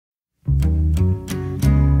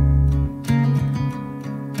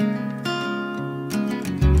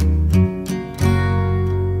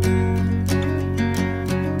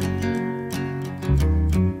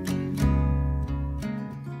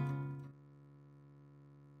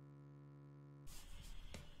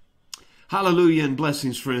Hallelujah and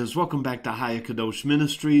blessings, friends. Welcome back to Haya Kadosh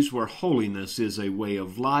Ministries, where holiness is a way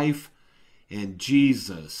of life, and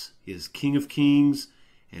Jesus is King of Kings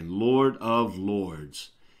and Lord of Lords.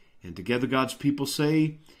 And together God's people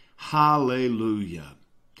say, Hallelujah.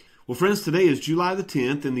 Well, friends, today is July the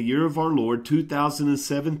 10th in the year of our Lord,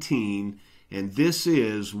 2017, and this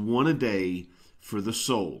is One a Day for the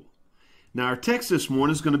Soul. Now, our text this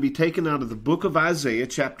morning is going to be taken out of the book of Isaiah,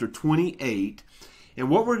 chapter 28,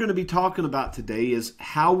 and what we're going to be talking about today is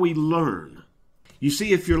how we learn. You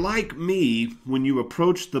see, if you're like me, when you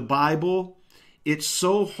approach the Bible, it's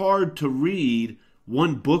so hard to read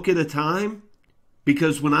one book at a time,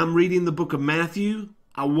 because when I'm reading the book of Matthew,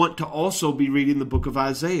 I want to also be reading the book of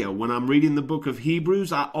Isaiah. When I'm reading the book of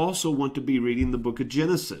Hebrews, I also want to be reading the book of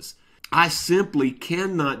Genesis. I simply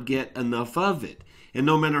cannot get enough of it. And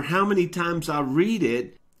no matter how many times I read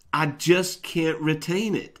it, I just can't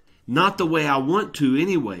retain it. Not the way I want to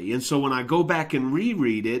anyway. And so when I go back and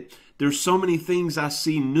reread it, there's so many things I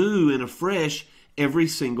see new and afresh every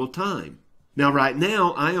single time. Now, right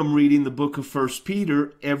now, I am reading the book of 1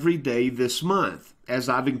 Peter every day this month, as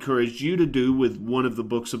I've encouraged you to do with one of the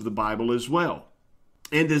books of the Bible as well.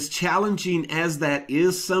 And as challenging as that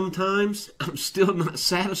is sometimes, I'm still not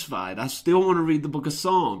satisfied. I still want to read the book of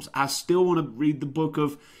Psalms. I still want to read the book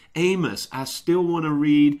of Amos. I still want to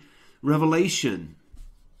read Revelation.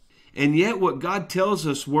 And yet what God tells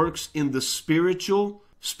us works in the spiritual,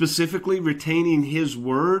 specifically retaining His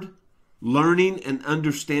Word, learning and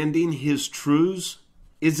understanding His truths,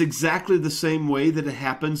 is exactly the same way that it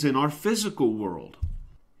happens in our physical world.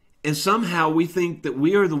 And somehow we think that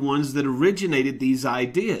we are the ones that originated these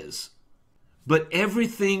ideas. But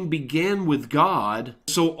everything began with God,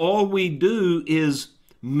 so all we do is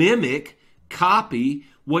mimic, copy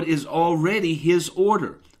what is already His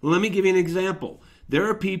order. Let me give you an example. There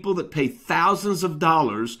are people that pay thousands of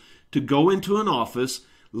dollars to go into an office,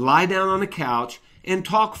 lie down on a couch, and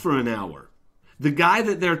talk for an hour. The guy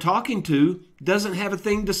that they're talking to doesn't have a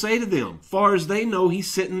thing to say to them. Far as they know,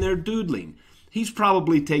 he's sitting there doodling. He's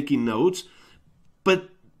probably taking notes, but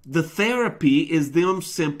the therapy is them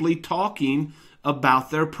simply talking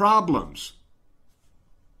about their problems.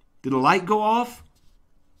 Did a light go off?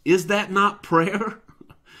 Is that not prayer?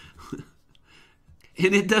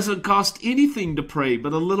 And it doesn't cost anything to pray,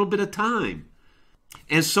 but a little bit of time.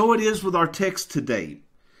 And so it is with our text today.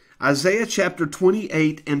 Isaiah chapter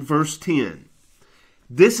 28 and verse 10.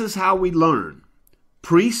 This is how we learn.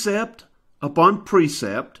 Precept upon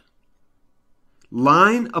precept,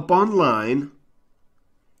 line upon line,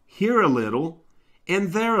 here a little,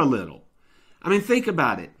 and there a little. I mean, think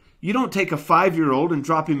about it. You don't take a 5-year-old and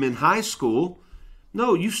drop him in high school.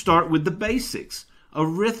 No, you start with the basics.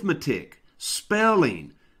 Arithmetic,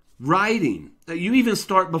 spelling, writing. You even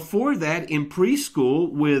start before that in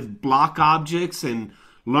preschool with block objects and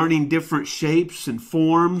learning different shapes and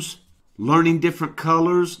forms, learning different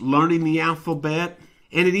colors, learning the alphabet.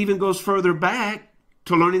 And it even goes further back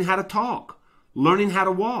to learning how to talk, learning how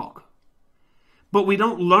to walk. But we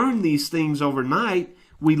don't learn these things overnight.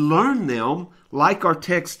 We learn them, like our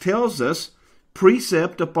text tells us,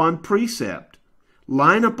 precept upon precept,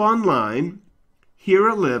 line upon line, here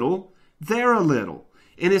a little, there a little.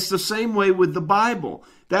 And it's the same way with the Bible.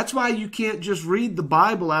 That's why you can't just read the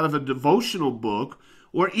Bible out of a devotional book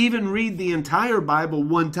or even read the entire Bible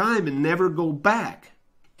one time and never go back.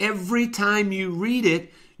 Every time you read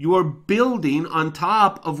it, you are building on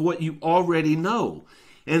top of what you already know.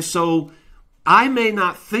 And so I may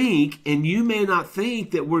not think, and you may not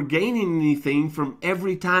think, that we're gaining anything from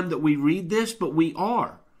every time that we read this, but we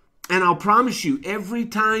are. And I'll promise you, every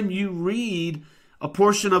time you read a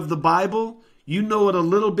portion of the Bible, you know it a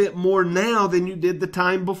little bit more now than you did the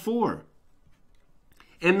time before.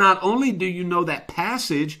 And not only do you know that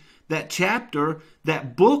passage, that chapter,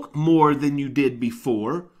 that book more than you did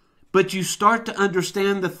before, but you start to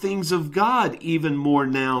understand the things of God even more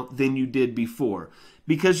now than you did before,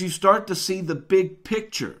 because you start to see the big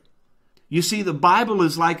picture. You see, the Bible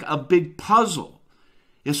is like a big puzzle.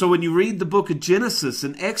 And so when you read the book of Genesis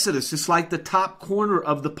and Exodus, it's like the top corner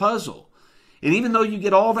of the puzzle. And even though you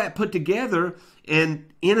get all that put together,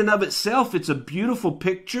 and in and of itself it's a beautiful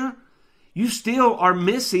picture, you still are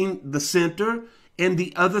missing the center and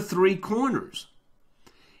the other 3 corners.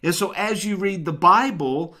 And so as you read the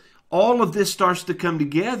Bible, all of this starts to come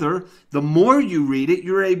together. The more you read it,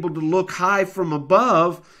 you're able to look high from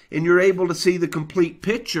above, and you're able to see the complete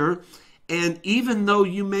picture. And even though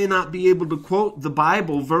you may not be able to quote the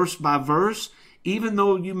Bible verse by verse, even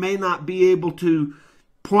though you may not be able to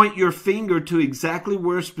point your finger to exactly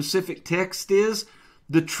where a specific text is,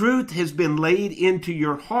 the truth has been laid into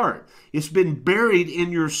your heart. It's been buried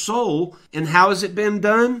in your soul. And how has it been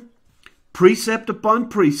done? Precept upon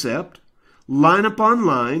precept, line upon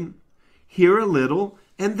line, here a little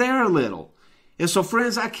and there a little. And so,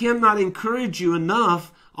 friends, I cannot encourage you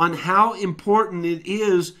enough on how important it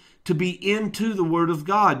is to be into the Word of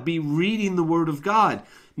God, be reading the Word of God.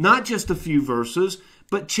 Not just a few verses,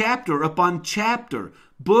 but chapter upon chapter,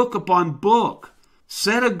 book upon book.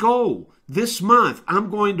 Set a goal. This month, I'm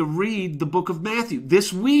going to read the book of Matthew.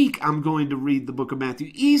 This week, I'm going to read the book of Matthew.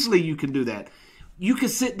 Easily you can do that. You can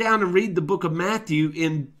sit down and read the book of Matthew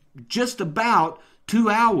in just about 2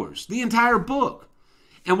 hours, the entire book.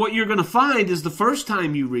 And what you're going to find is the first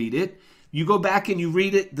time you read it, you go back and you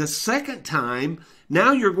read it the second time,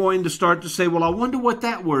 now you're going to start to say, well, I wonder what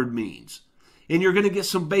that word means. And you're going to get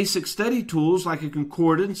some basic study tools like a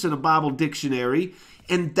concordance and a Bible dictionary,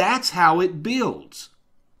 and that's how it builds.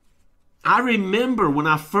 I remember when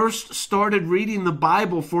I first started reading the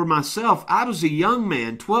Bible for myself, I was a young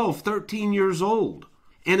man, 12, 13 years old.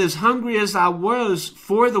 And as hungry as I was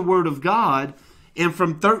for the Word of God, and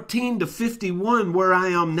from 13 to 51 where I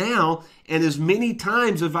am now, and as many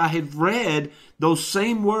times as I have read those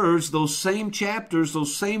same words, those same chapters,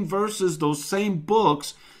 those same verses, those same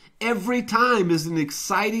books, every time is an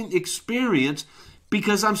exciting experience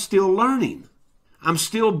because I'm still learning. I'm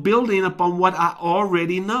still building upon what I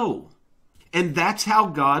already know. And that's how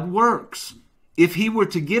God works. If He were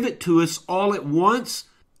to give it to us all at once,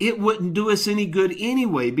 it wouldn't do us any good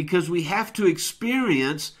anyway, because we have to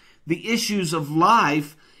experience the issues of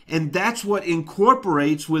life, and that's what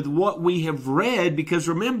incorporates with what we have read, because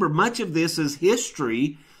remember, much of this is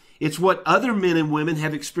history. It's what other men and women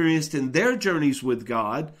have experienced in their journeys with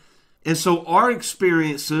God. And so our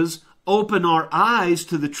experiences open our eyes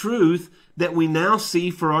to the truth that we now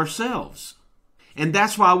see for ourselves. And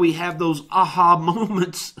that's why we have those aha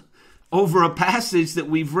moments over a passage that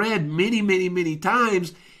we've read many, many, many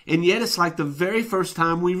times, and yet it's like the very first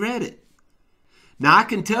time we read it. Now, I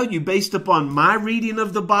can tell you, based upon my reading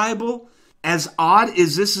of the Bible, as odd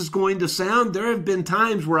as this is going to sound, there have been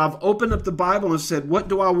times where I've opened up the Bible and said, what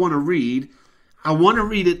do I want to read? I want to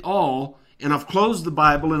read it all, and I've closed the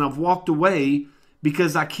Bible and I've walked away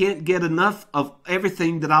because I can't get enough of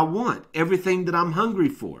everything that I want, everything that I'm hungry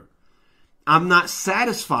for. I'm not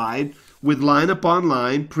satisfied with line upon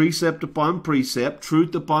line, precept upon precept,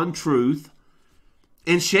 truth upon truth.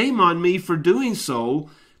 And shame on me for doing so,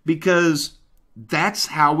 because that's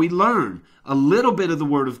how we learn. A little bit of the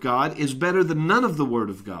Word of God is better than none of the Word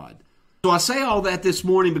of God. So I say all that this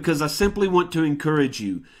morning because I simply want to encourage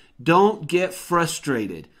you. Don't get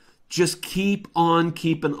frustrated. Just keep on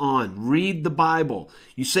keeping on. Read the Bible.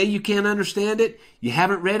 You say you can't understand it, you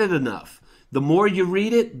haven't read it enough. The more you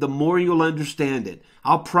read it, the more you'll understand it.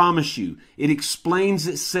 I'll promise you, it explains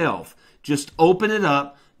itself. Just open it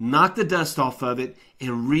up, knock the dust off of it,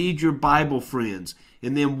 and read your Bible, friends.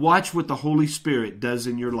 And then watch what the Holy Spirit does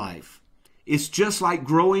in your life. It's just like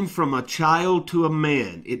growing from a child to a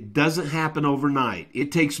man. It doesn't happen overnight.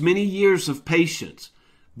 It takes many years of patience.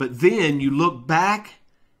 But then you look back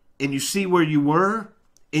and you see where you were,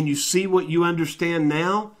 and you see what you understand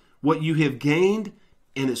now, what you have gained,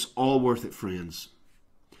 and it's all worth it, friends.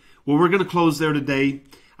 Well, we're going to close there today.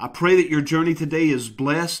 I pray that your journey today is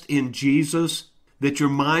blessed in Jesus, that your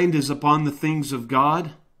mind is upon the things of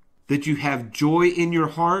God, that you have joy in your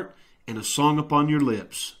heart and a song upon your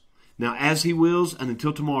lips. Now, as He wills, and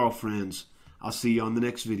until tomorrow, friends, I'll see you on the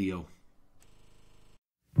next video.